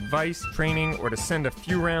for some advice, training, or to send a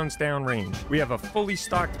few rounds downrange. We have a fully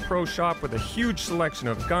stocked pro shop with a huge selection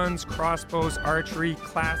of guns, crossbows, archery,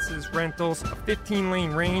 classes, rentals, a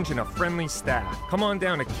 15-lane range, and a friendly staff. Come on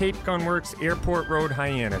down to Cape Gunworks, Airport Road,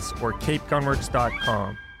 Hyannis, or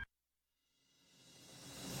capegunworks.com.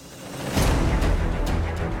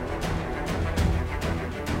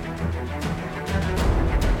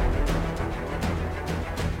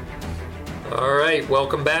 All right,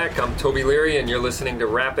 welcome back. I'm Toby Leary, and you're listening to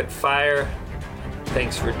Rapid Fire.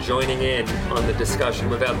 Thanks for joining in on the discussion.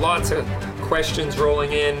 We've had lots of questions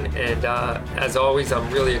rolling in, and as always,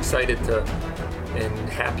 I'm really excited to and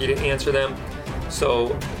happy to answer them. So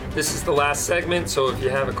this is the last segment, so if you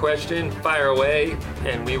have a question, fire away,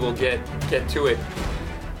 and we will get to it.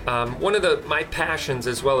 One of my passions,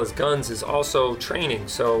 as well as guns, is also training.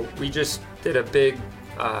 So we just did a big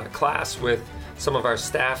class with some of our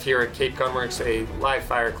staff here at Cape Gunworks, a live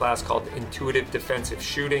fire class called Intuitive Defensive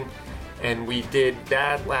Shooting, and we did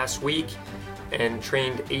that last week and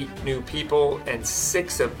trained 8 new people, and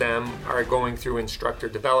 6 of them are going through instructor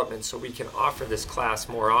development, so we can offer this class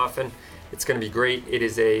more often. It's going to be great. It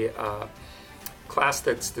is a class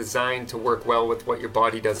that's designed to work well with what your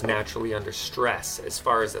body does naturally under stress, as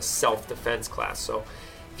far as a self-defense class. So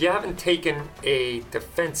if you haven't taken a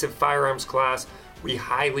defensive firearms class, we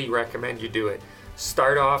highly recommend you do it.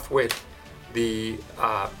 Start off with the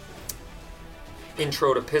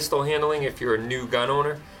intro to pistol handling if you're a new gun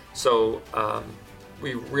owner. So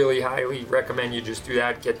we really highly recommend you just do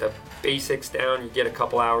that. Get the basics down. You get a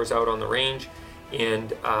couple hours out on the range,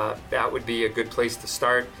 and that would be a good place to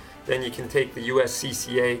start. Then you can take the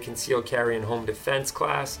USCCA Concealed Carry and Home Defense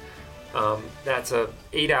class. That's a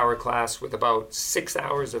 8-hour class with about 6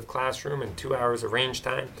 hours of classroom and 2 hours of range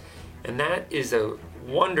time. And that is a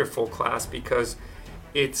wonderful class because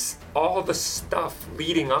it's all the stuff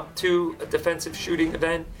leading up to a defensive shooting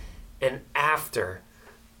event and after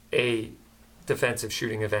a defensive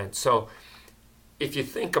shooting event. So if you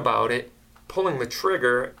think about it, pulling the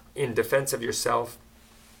trigger in defense of yourself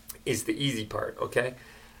is the easy part, okay?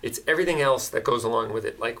 It's everything else that goes along with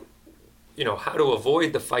it, like, how to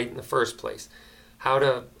avoid the fight in the first place, how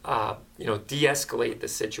to, de-escalate the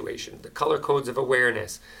situation, the color codes of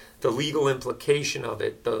awareness, the legal implication of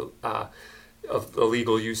it, of the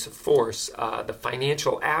legal use of force, the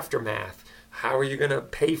financial aftermath, how are you going to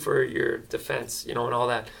pay for your defense, and all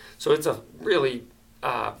that. So it's a really,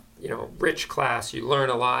 rich class. You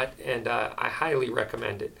learn a lot, and I highly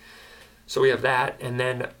recommend it. So we have that, and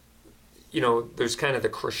then, there's kind of the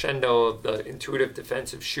crescendo of the Intuitive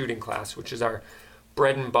Defensive Shooting class, which is our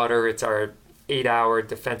bread and butter. It's our 8-hour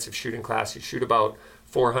defensive shooting class. You shoot about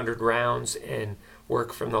 400 rounds and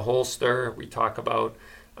work from the holster. We talk about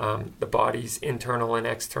the body's internal and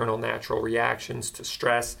external natural reactions to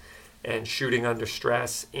stress and shooting under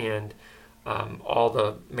stress, and all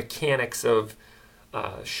the mechanics of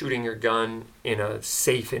shooting your gun in a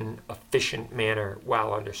safe and efficient manner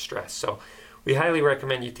while under stress. So we highly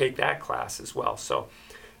recommend you take that class as well. So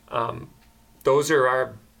those are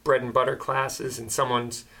our bread and butter classes, and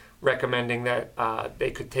someone's recommending that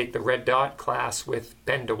they could take the Red Dot class with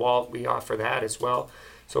Ben DeWalt. We offer that as well.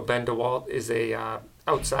 So Ben DeWalt is a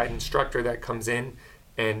outside instructor that comes in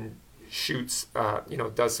and shoots,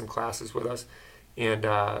 does some classes with us. And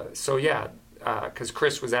because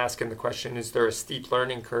Chris was asking the question, is there a steep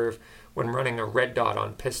learning curve when running a Red Dot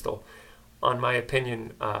on pistol? On my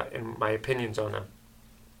opinion, and my opinions on them.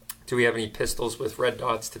 Do we have any pistols with Red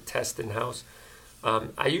Dots to test in-house?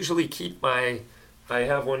 I usually keep I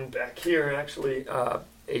have one back here, actually,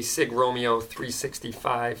 a Sig Romeo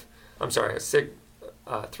 365. I'm sorry, a Sig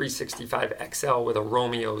 365 XL with a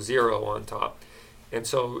Romeo 0 on top. And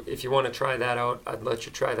so if you want to try that out, I'd let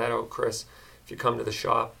you try that out, Chris, if you come to the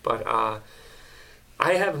shop. But I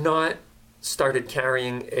have not started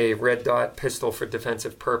carrying a Red Dot pistol for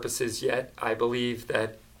defensive purposes yet. I believe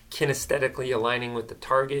that kinesthetically aligning with the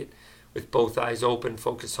target, with both eyes open,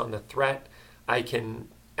 focus on the threat, I can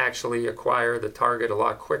actually acquire the target a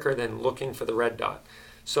lot quicker than looking for the Red Dot.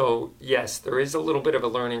 So yes, there is a little bit of a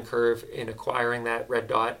learning curve in acquiring that Red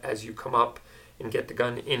Dot as you come up and get the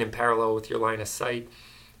gun in parallel with your line of sight.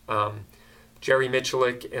 Jerry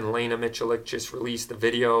Michalik and Lena Michalik just released a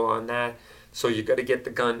video on that. So you got to get the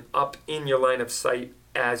gun up in your line of sight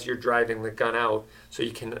as you're driving the gun out, so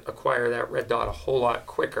you can acquire that Red Dot a whole lot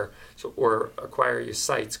quicker, or acquire your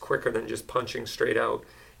sights quicker than just punching straight out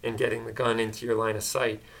and getting the gun into your line of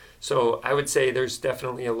sight. So I would say there's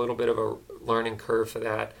definitely a little bit of a learning curve for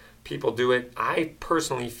that, people do it. I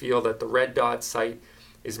personally feel that the red dot sight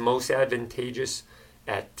is most advantageous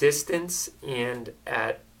at distance and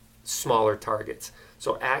at smaller targets.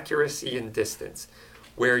 So accuracy and distance.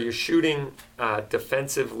 Where you're shooting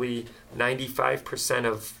defensively, 95%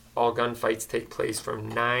 of all gunfights take place from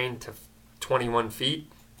 9 to 21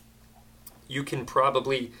 feet. You can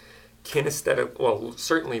probably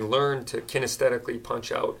certainly learn to kinesthetically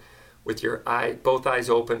punch out with your both eyes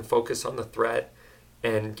open, focus on the threat,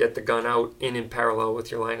 and get the gun out in parallel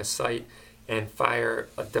with your line of sight and fire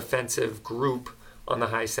a defensive group on the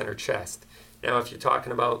high center chest. Now, if you're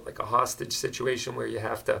talking about like a hostage situation where you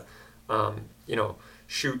have to,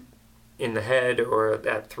 shoot in the head or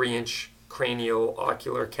that 3-inch cranial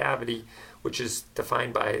ocular cavity, which is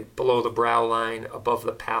defined by below the brow line, above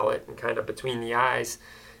the palate, and kind of between the eyes,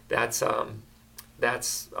 that's a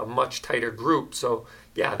much tighter group. So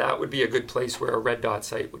yeah, that would be a good place where a red dot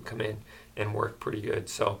sight would come in and work pretty good.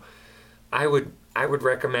 So I would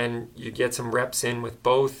recommend you get some reps in with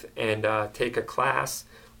both and take a class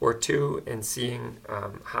or two and seeing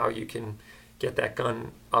how you can get that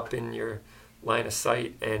gun up in your line of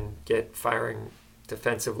sight and get firing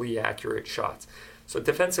defensively accurate shots. So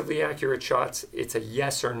defensively accurate shots, it's a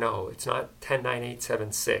yes or no. It's not 10, 9, 8,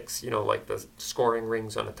 7, 6, like the scoring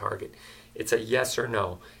rings on a target. It's a yes or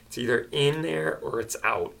no. It's either in there or it's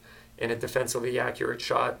out. And a defensively accurate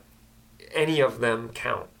shot, any of them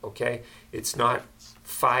count, okay? It's not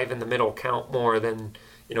 5 in the middle count more than,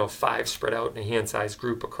 5 spread out in a hand-sized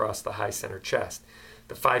group across the high center chest.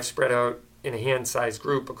 The 5 spread out in a hand-sized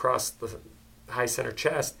group across the high center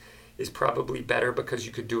chest is probably better because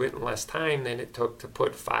you could do it in less time than it took to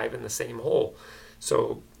put 5 in the same hole.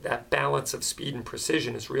 So that balance of speed and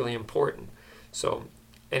precision is really important. So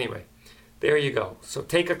anyway, there you go. So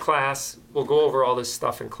take a class. We'll go over all this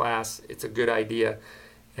stuff in class. It's a good idea.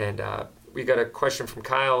 And we got a question from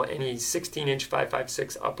Kyle. Any 16-inch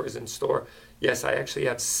 5.56 uppers in store? Yes, I actually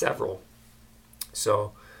have several.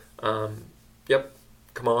 So, yep,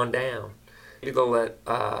 come on down. Maybe they'll let,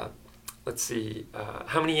 let's see,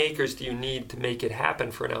 how many acres do you need to make it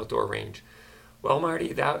happen for an outdoor range? Well,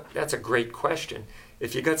 Marty, that's a great question.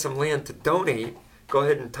 If you got some land to donate, go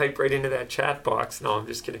ahead and type right into that chat box. No, I'm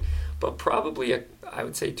just kidding. But probably, I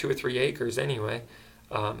would say 2 or 3 acres anyway.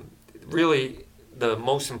 Really, the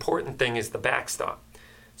most important thing is the backstop.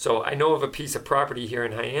 So I know of a piece of property here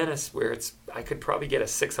in Hyannis where I could probably get a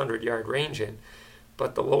 600-yard range in,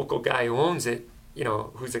 but the local guy who owns it,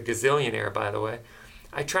 who's a gazillionaire, by the way,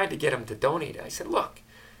 I tried to get him to donate it. I said, look,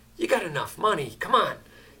 you got enough money. Come on.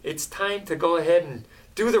 It's time to go ahead and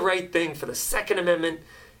do the right thing for the Second Amendment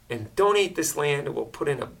and donate this land, and we'll put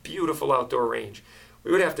in a beautiful outdoor range.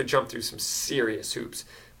 We would have to jump through some serious hoops.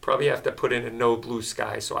 Probably have to put in a no blue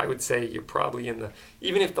sky. So I would say you're probably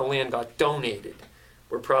even if the land got donated,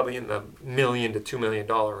 we're probably in the $1 million to $2 million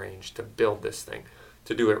range to build this thing,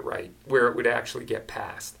 to do it right, where it would actually get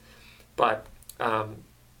passed. But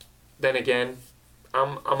then again,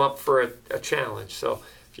 I'm up for a challenge. So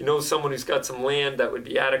if you know someone who's got some land that would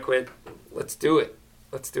be adequate, let's do it.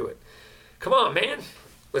 Let's do it. Come on, man.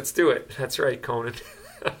 Let's do it. That's right, Conan.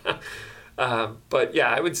 But yeah,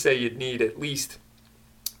 I would say you'd need at least,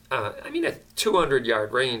 a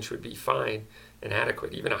 200-yard range would be fine and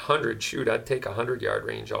adequate. Even 100, shoot, I'd take a 100-yard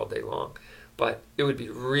range all day long. But it would be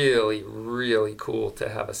really, really cool to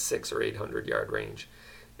have a 600 or 800-yard range.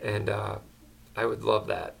 And I would love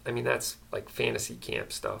that. That's like fantasy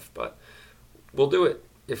camp stuff, but we'll do it.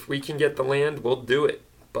 If we can get the land, we'll do it.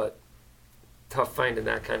 But tough finding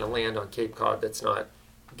that kind of land on Cape Cod that's not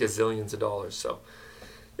gazillions of dollars. So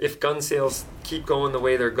if gun sales keep going the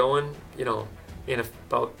way they're going, in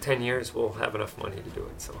about 10 years, we'll have enough money to do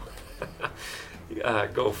it. So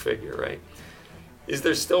go figure, right? Is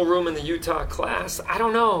there still room in the Utah class? I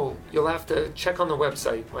don't know. You'll have to check on the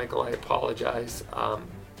website, Michael. I apologize.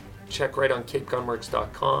 Check right on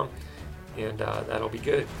capegunworks.com, and that'll be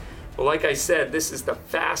good. Well, like I said, this is the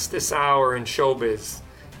fastest hour in showbiz.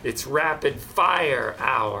 It's rapid fire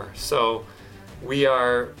hour. So we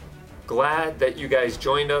are glad that you guys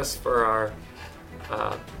joined us for our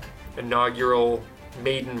inaugural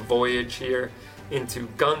maiden voyage here into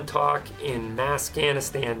gun talk in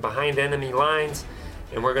Mascanistan, behind enemy lines.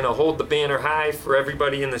 And we're going to hold the banner high for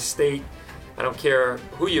everybody in the state. I don't care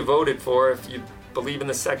who you voted for. If you believe in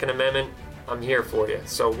the Second Amendment, I'm here for you.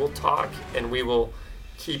 So we'll talk and we will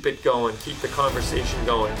keep it going, keep the conversation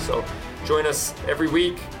going. So join us every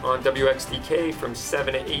week on WXDK from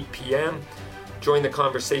 7 to 8 p.m. Join the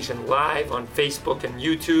conversation live on Facebook and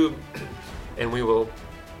YouTube, and we will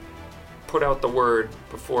put out the word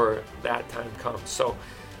before that time comes. So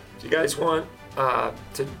if you guys want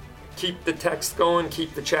to keep the text going,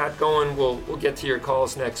 keep the chat going. We'll get to your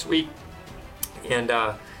calls next week. And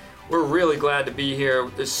we're really glad to be here.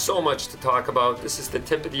 There's so much to talk about. This is the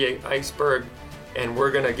tip of the iceberg, and we're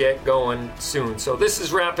going to get going soon. So this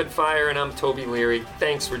is Rapid Fire, and I'm Toby Leary.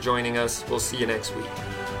 Thanks for joining us. We'll see you next week.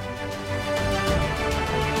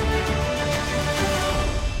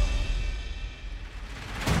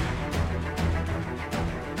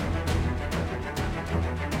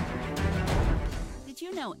 Did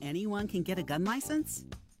you know anyone can get a gun license?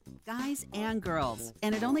 Guys and girls,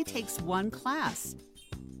 and it only takes one class.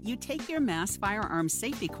 You take your mass firearms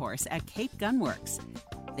safety course at Cape Gun Works.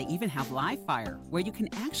 They even have live fire, where you can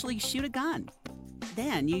actually shoot a gun.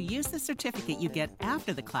 Then you use the certificate you get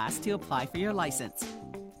after the class to apply for your license.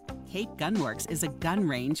 Cape Gun Works is a gun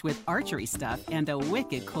range with archery stuff and a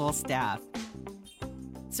wicked cool staff.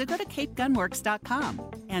 So go to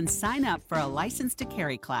capegunworks.com and sign up for a license to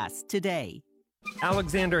carry class today.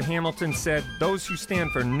 Alexander Hamilton said, "Those who stand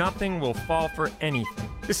for nothing will fall for anything."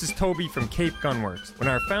 This is Toby from Cape Gun Works. When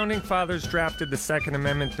our founding fathers drafted the Second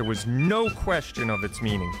Amendment, there was no question of its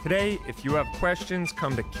meaning. Today, if you have questions,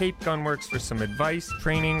 come to Cape Gun Works for some advice,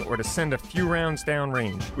 training, or to send a few rounds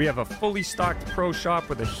downrange. We have a fully stocked pro shop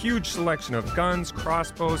with a huge selection of guns,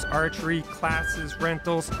 crossbows, archery, classes,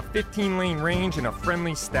 rentals, a 15-lane range, and a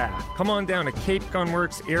friendly staff. Come on down to Cape Gun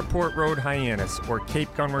Works, Airport Road, Hyannis, or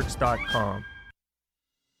capegunworks.com.